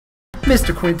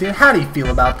Mr. Quentin, how do you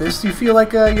feel about this? Do you feel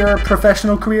like your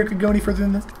professional career could go any further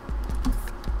than this?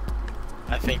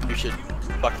 I think you should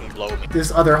fucking blow me. This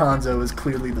other Hanzo is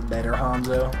clearly the better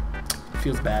Hanzo.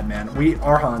 Feels bad, man.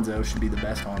 Our Hanzo should be the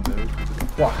best Hanzo.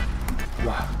 Wow.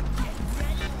 Wow.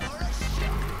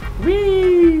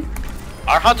 Whee!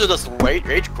 Our Hanzo does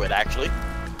rage quit, actually.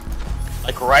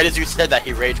 Like, right as you said that,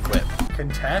 he rage quit.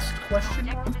 Contest? Question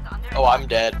mark? Oh, I'm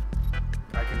dead.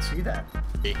 I can see that.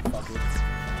 Fuck it.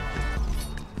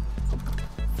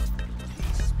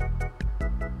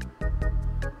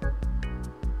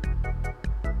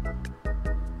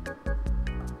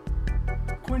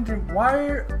 Quentin,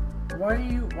 why are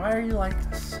you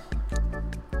like this?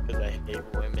 Because I hate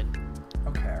women.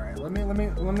 Okay, alright. Let me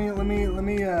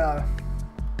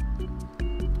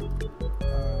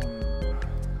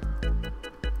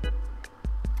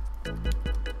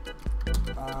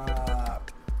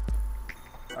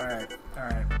Alright.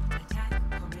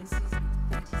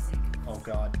 Oh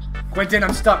god. Quentin,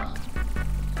 I'm stuck.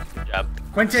 Yep.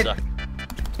 Quentin! Suck.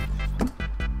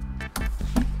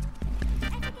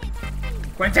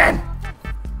 Quentin!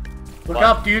 Look What?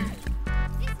 up, dude.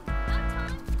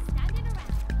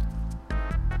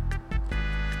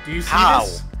 Do you see How?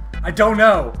 this? I don't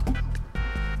know.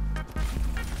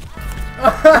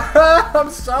 I'm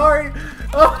sorry.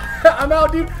 Oh, I'm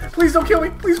out, dude. Please don't kill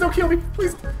me. Please don't kill me.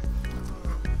 Please.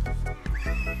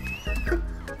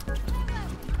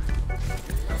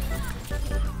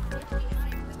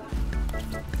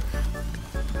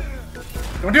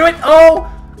 Don't do it. Oh.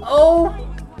 Oh.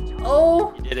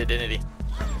 Oh. He did it, didn't he?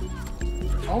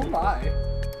 Oh my.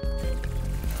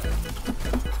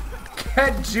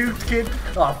 Get juked, kid.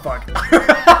 Oh fuck.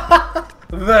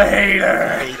 The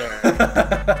hater.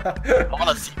 I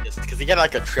wanna see this, because he got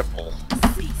like a triple.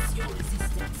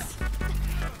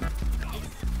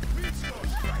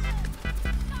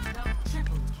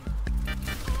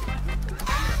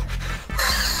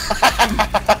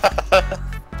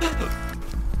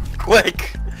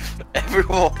 Quick!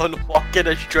 Everyone walk in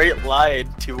a straight line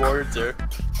towards her.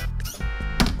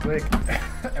 Quick.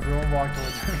 Everyone walk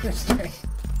towards her straight.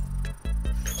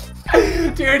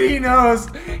 Dude, he knows.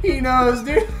 He knows,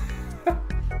 dude.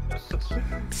 So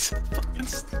fucking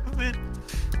stupid.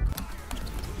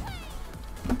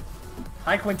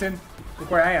 Hi, Quentin.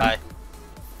 Look where I am. Hi.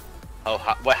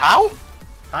 Oh, wait, how?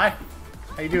 Hi.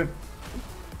 How you doing?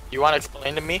 You wanna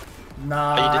explain to me?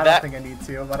 Nah, you did I that? don't think I need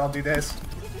to, but I'll do this.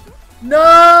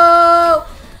 No!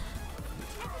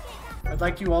 I'd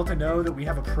like you all to know that we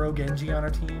have a pro Genji on our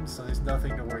team, so there's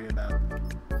nothing to worry about.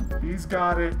 He's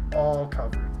got it all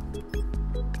covered.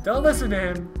 Don't listen to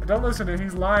him. Don't listen to him.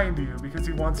 He's lying to you because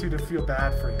he wants you to feel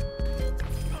bad for him.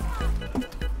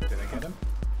 Did I get him?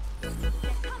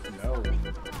 No.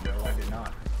 No, I did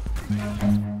not.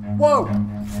 Whoa!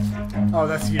 Oh,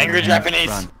 that's you. Angry Japanese.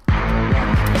 Run.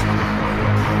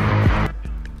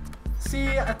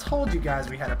 See, I told you guys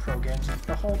we had a pro Genji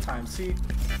the whole time. See?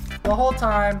 The whole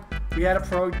time we had a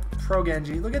pro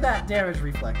Genji. Look at that damage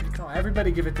reflected. Come on, everybody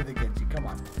give it to the Genji. Come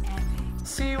on.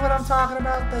 See what I'm talking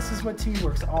about? This is what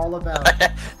teamwork's all about.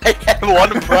 I had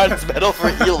one bronze medal for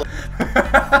healing.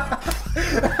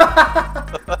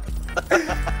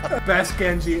 Best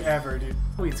Genji ever, dude.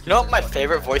 Please. You know what my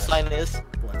favorite voice line is?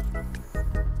 What?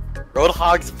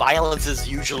 Roadhog's violence is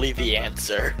usually the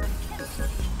answer.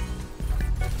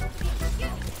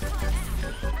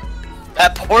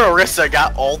 That poor Orisa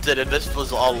got ulted and this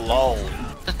was alone.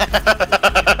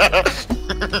 That's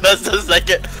the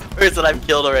second person I've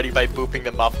killed already by booping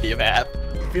them off the map.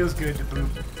 Feels good to boop.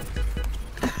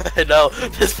 I know,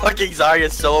 this fucking Zarya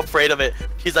is so afraid of it,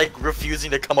 she's like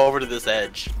refusing to come over to this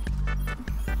edge.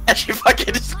 And she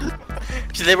fucking just,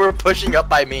 they were pushing up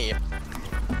by me.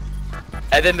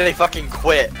 And then they fucking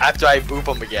quit after I boop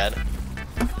them again.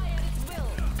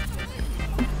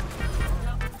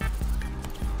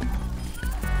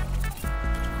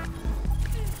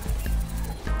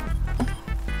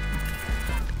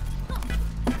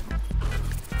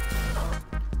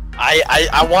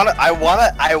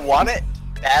 I want it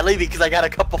badly because I got a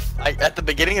couple. At the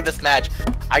beginning of this match,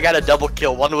 I got a double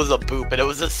kill. One was a boop, and it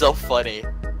was just so funny.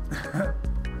 I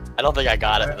don't think I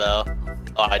got it though.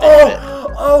 Oh, I did get it.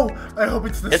 Oh! I hope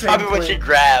it's the It's same probably when clip. she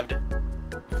grabbed.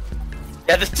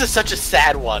 Yeah, this is such a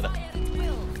sad one.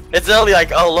 It's literally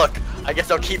like, oh look, I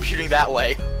guess I'll keep shooting that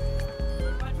way.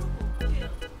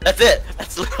 That's it.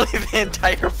 That's literally the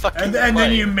entire fucking. And play.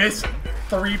 then you miss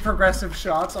 3 progressive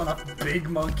shots on a big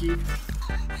monkey.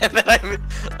 And then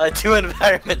I 2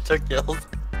 environmental kills.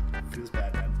 Feels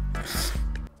bad, man.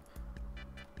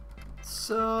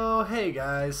 So, hey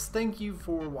guys, thank you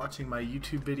for watching my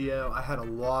YouTube video. I had a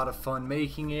lot of fun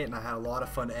making it, and I had a lot of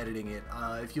fun editing it.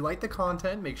 If you like the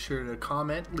content, make sure to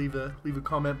comment, leave a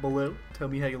comment below, tell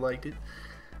me how you liked it.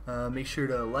 Make sure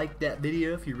to like that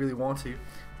video if you really want to,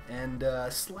 and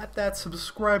slap that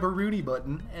subscriber Rooney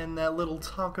button and that little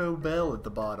taco bell at the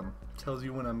bottom. Tells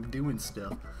you when I'm doing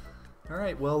stuff.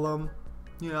 Alright, well,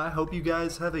 I hope you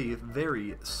guys have a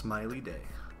very smiley day.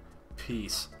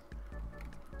 Peace.